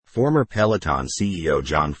Former Peloton CEO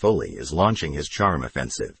John Foley is launching his charm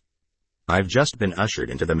offensive. I've just been ushered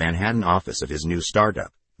into the Manhattan office of his new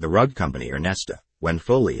startup, the rug company Ernesta, when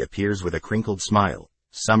Foley appears with a crinkled smile,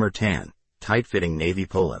 summer tan, tight-fitting navy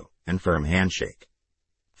polo, and firm handshake.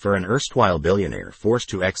 For an erstwhile billionaire forced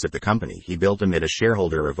to exit the company he built amid a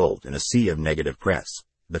shareholder revolt and a sea of negative press,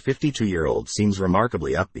 the 52-year-old seems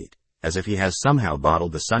remarkably upbeat, as if he has somehow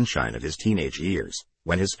bottled the sunshine of his teenage years.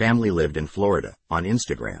 When his family lived in Florida, on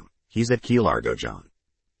Instagram, he's at Key Largo John.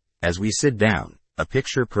 As we sit down, a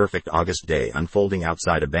picture-perfect August day unfolding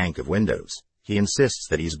outside a bank of windows, he insists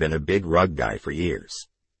that he's been a big rug guy for years.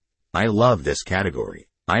 I love this category.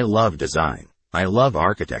 I love design. I love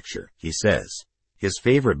architecture, he says. His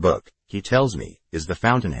favorite book, he tells me, is The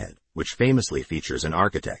Fountainhead, which famously features an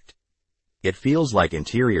architect. It feels like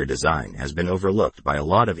interior design has been overlooked by a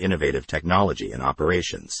lot of innovative technology and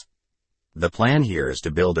operations. The plan here is to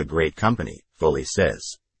build a great company, Foley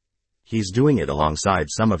says. He's doing it alongside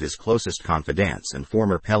some of his closest confidants and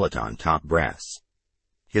former Peloton top brass.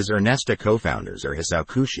 His Ernesta co-founders are Hisao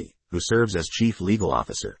Kushi, who serves as chief legal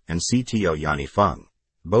officer, and CTO Yanni Feng,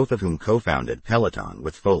 both of whom co-founded Peloton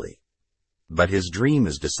with Foley. But his dream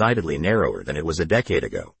is decidedly narrower than it was a decade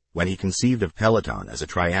ago, when he conceived of Peloton as a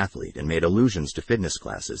triathlete and made allusions to fitness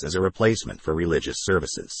classes as a replacement for religious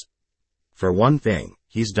services. For one thing,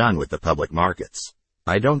 he's done with the public markets.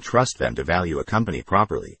 I don't trust them to value a company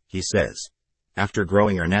properly, he says. After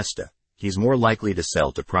growing Ernesta, he's more likely to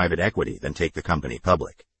sell to private equity than take the company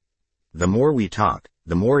public. The more we talk,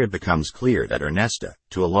 the more it becomes clear that Ernesta,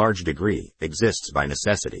 to a large degree, exists by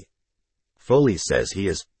necessity. Foley says he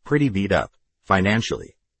is pretty beat up,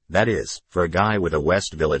 financially. That is, for a guy with a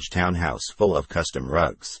West Village townhouse full of custom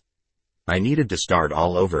rugs. I needed to start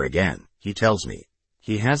all over again, he tells me.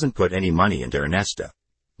 He hasn't put any money into Ernesta.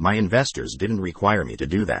 My investors didn't require me to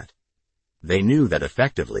do that. They knew that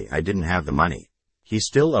effectively I didn't have the money. He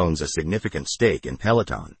still owns a significant stake in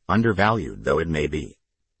Peloton, undervalued though it may be.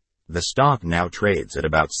 The stock now trades at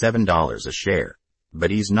about $7 a share. But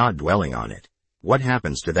he's not dwelling on it. What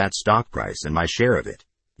happens to that stock price and my share of it?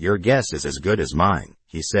 Your guess is as good as mine,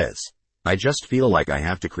 he says. I just feel like I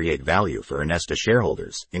have to create value for Ernesta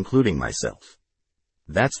shareholders, including myself.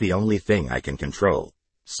 That's the only thing I can control.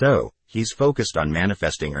 So, he's focused on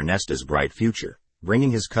manifesting Ernesta's bright future,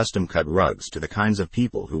 bringing his custom-cut rugs to the kinds of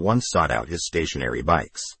people who once sought out his stationary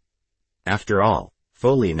bikes. After all,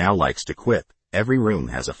 Foley now likes to quip, every room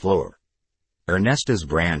has a floor. Ernesta's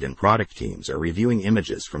brand and product teams are reviewing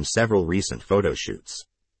images from several recent photo shoots.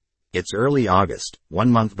 It's early August,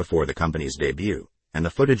 1 month before the company's debut, and the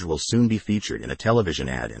footage will soon be featured in a television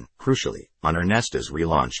ad and, crucially, on Ernesta's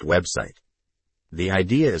relaunched website. The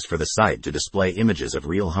idea is for the site to display images of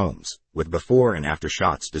real homes, with before and after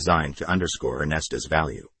shots designed to underscore Ernesta's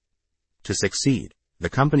value. To succeed, the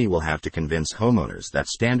company will have to convince homeowners that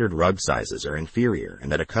standard rug sizes are inferior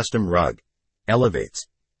and that a custom rug elevates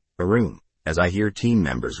a room, as I hear team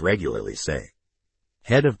members regularly say.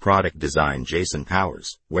 Head of product design Jason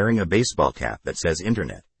Powers, wearing a baseball cap that says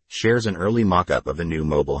Internet, shares an early mock-up of the new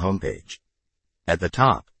mobile homepage. At the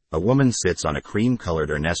top, a woman sits on a cream-colored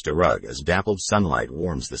Ernesta rug as dappled sunlight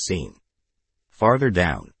warms the scene. Farther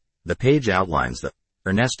down, the page outlines the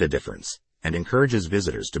Ernesta difference and encourages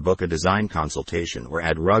visitors to book a design consultation or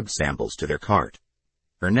add rug samples to their cart.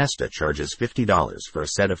 Ernesta charges $50 for a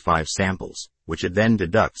set of 5 samples, which it then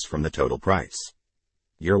deducts from the total price.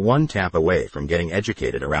 You're one tap away from getting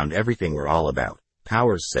educated around everything we're all about,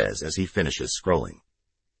 Powers says as he finishes scrolling.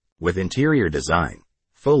 With interior design,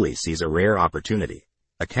 Foley sees a rare opportunity,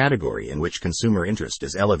 a category in which consumer interest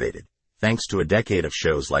is elevated, thanks to a decade of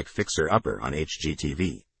shows like Fixer Upper on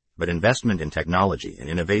HGTV, but investment in technology and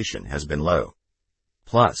innovation has been low.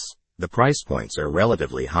 Plus, the price points are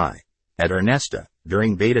relatively high. At Ernesta,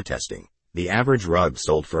 during beta testing, the average rug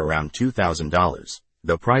sold for around $2,000,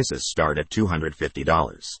 though prices start at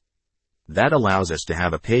 $250. That allows us to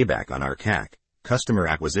have a payback on our CAC, customer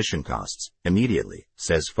acquisition costs, immediately,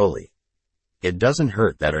 says Foley. It doesn't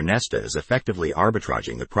hurt that Ernesta is effectively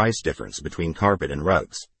arbitraging the price difference between carpet and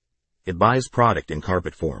rugs. It buys product in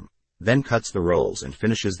carpet form, then cuts the rolls and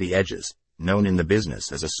finishes the edges, known in the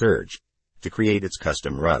business as a serge, to create its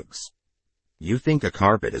custom rugs. You think a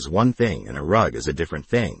carpet is one thing and a rug is a different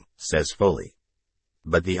thing, says Foley.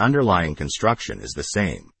 But the underlying construction is the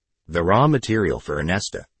same. The raw material for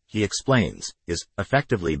Ernesta, he explains, is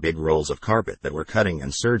effectively big rolls of carpet that we're cutting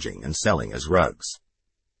and serging and selling as rugs.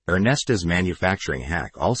 Ernesta's manufacturing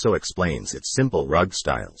hack also explains its simple rug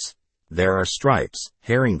styles. There are stripes,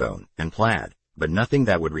 herringbone, and plaid, but nothing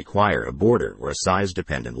that would require a border or a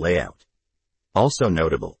size-dependent layout. Also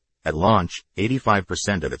notable, At launch,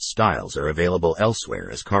 85% of its styles are available elsewhere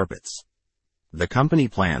as carpets. The company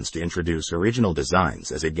plans to introduce original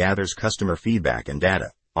designs as it gathers customer feedback and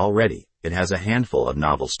data. Already, it has a handful of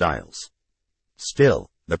novel styles. Still,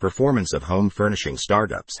 the performance of home furnishing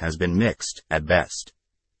startups has been mixed, at best.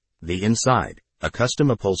 The Inside, a custom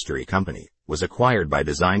upholstery company, was acquired by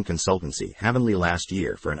design consultancy Heavenly last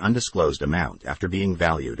year for an undisclosed amount after being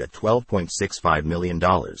valued at $12.65 million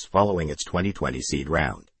following its 2020 seed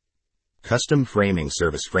round. Custom framing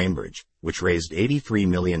service Framebridge, which raised $83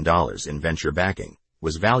 million in venture backing,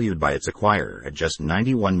 was valued by its acquirer at just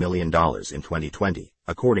 $91 million in 2020,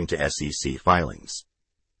 according to SEC filings.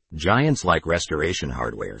 Giants like Restoration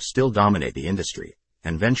Hardware still dominate the industry,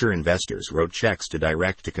 and venture investors wrote checks to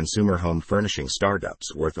direct-to-consumer home furnishing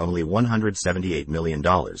startups worth only $178 million in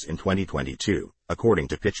 2022, according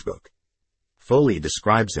to PitchBook. Foley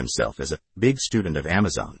describes himself as a big student of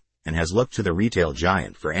Amazon, and has looked to the retail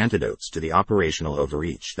giant for antidotes to the operational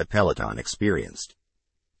overreach that Peloton experienced.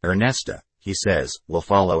 Ernesta, he says, will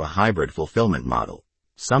follow a hybrid fulfillment model.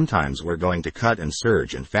 Sometimes we're going to cut and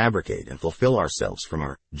serge and fabricate and fulfill ourselves from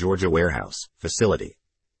our Georgia warehouse facility.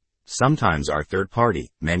 Sometimes our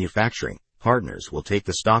third-party manufacturing partners will take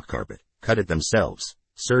the stock carpet, cut it themselves,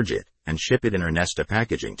 serge it, and ship it in Ernesta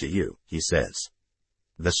packaging to you, he says.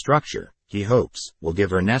 The structure, he hopes, will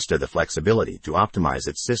give Ernesta the flexibility to optimize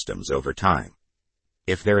its systems over time.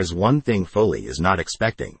 If there is one thing Foley is not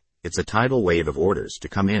expecting, it's a tidal wave of orders to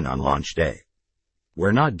come in on launch day.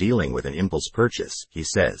 We're not dealing with an impulse purchase, he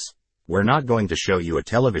says. We're not going to show you a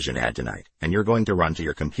television ad tonight, and you're going to run to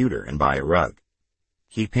your computer and buy a rug.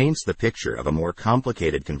 He paints the picture of a more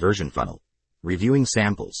complicated conversion funnel. Reviewing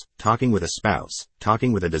samples, talking with a spouse,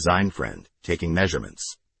 talking with a design friend, taking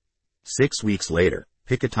measurements. 6 weeks later,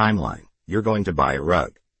 pick a timeline, you're going to buy a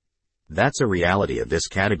rug. That's a reality of this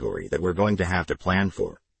category that we're going to have to plan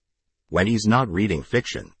for. When he's not reading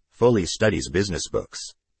fiction, Foley studies business books.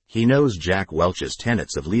 He knows Jack Welch's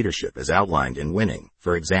tenets of leadership as outlined in Winning,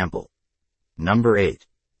 for example. Number 8.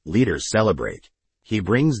 Leaders celebrate. He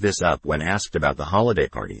brings this up when asked about the holiday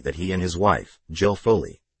party that he and his wife, Jill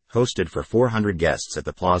Foley, hosted for 400 guests at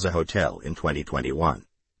the Plaza Hotel in 2021.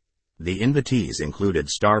 The invitees included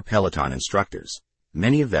star Peloton instructors.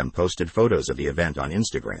 Many of them posted photos of the event on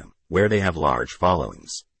Instagram, where they have large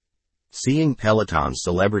followings. Seeing Peloton's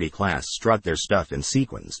celebrity class strut their stuff in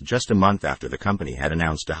sequins just a month after the company had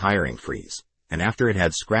announced a hiring freeze, and after it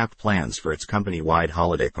had scrapped plans for its company-wide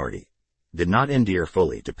holiday party, did not endear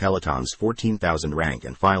Foley to Peloton's 14,000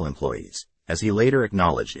 rank-and-file employees, as he later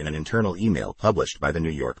acknowledged in an internal email published by the New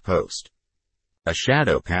York Post. A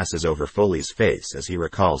shadow passes over Foley's face as he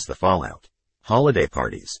recalls the fallout. Holiday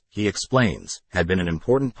parties, he explains, had been an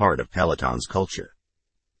important part of Peloton's culture.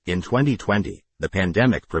 In 2020, the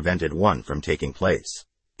pandemic prevented one from taking place.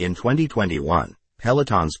 In 2021,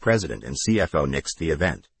 Peloton's president and CFO nixed the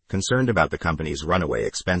event, concerned about the company's runaway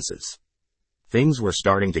expenses. Things were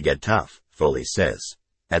starting to get tough, Foley says.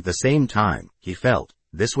 At the same time, he felt,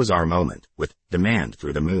 this was our moment, with demand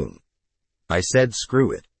through the moon. I said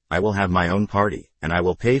screw it, I will have my own party, and I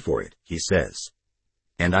will pay for it, he says.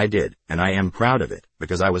 And I did, and I am proud of it,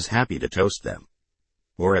 because I was happy to toast them.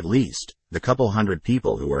 Or at least, the couple hundred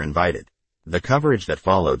people who were invited. The coverage that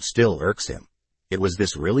followed still irks him. It was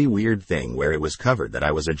this really weird thing where it was covered that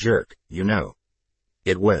I was a jerk, you know.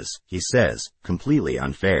 It was, he says, completely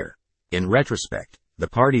unfair. In retrospect, the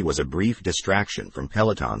party was a brief distraction from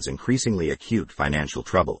Peloton's increasingly acute financial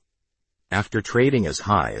trouble. After trading as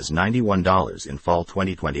high as $91 in fall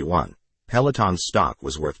 2021, Peloton's stock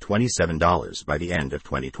was worth $27 by the end of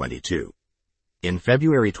 2022. In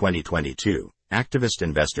February 2022, activist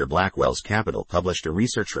investor Blackwell's Capital published a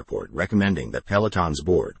research report recommending that Peloton's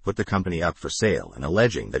board put the company up for sale and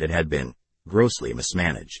alleging that it had been grossly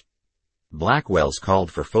mismanaged. Blackwell's called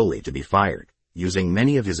for Foley to be fired, using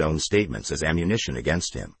many of his own statements as ammunition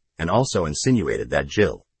against him, and also insinuated that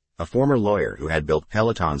Jill, a former lawyer who had built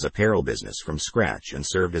Peloton's apparel business from scratch and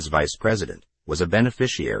served as vice president, was a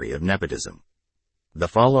beneficiary of nepotism. The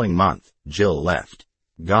following month, Jill left.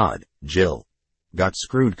 God, Jill got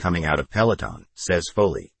screwed coming out of Peloton, says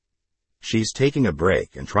Foley. She's taking a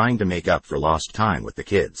break and trying to make up for lost time with the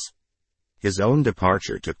kids. His own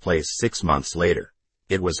departure took place 6 months later.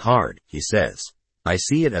 It was hard, he says. I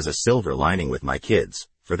see it as a silver lining with my kids,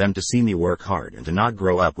 for them to see me work hard and to not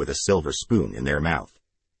grow up with a silver spoon in their mouth.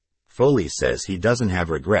 Foley says he doesn't have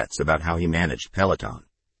regrets about how he managed Peloton.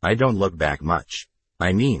 I don't look back much.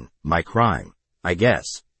 I mean, my crime, I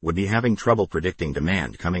guess, would be having trouble predicting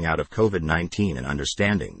demand coming out of COVID-19 and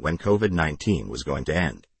understanding when COVID-19 was going to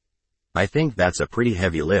end. I think that's a pretty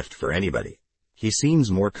heavy lift for anybody. He seems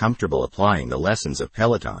more comfortable applying the lessons of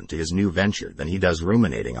Peloton to his new venture than he does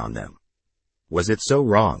ruminating on them. Was it so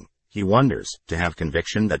wrong, he wonders, to have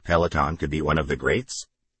conviction that Peloton could be one of the greats?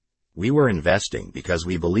 We were investing because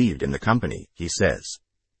we believed in the company, he says.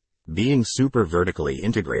 Being super vertically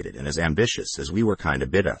integrated and as ambitious as we were kinda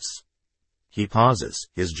bit us. He pauses,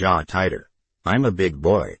 his jaw tighter. I'm a big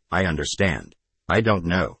boy, I understand. I don't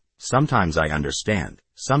know. Sometimes I understand,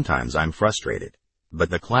 sometimes I'm frustrated. But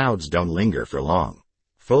the clouds don't linger for long.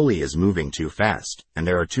 Foley is moving too fast, and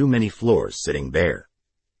there are too many floors sitting bare.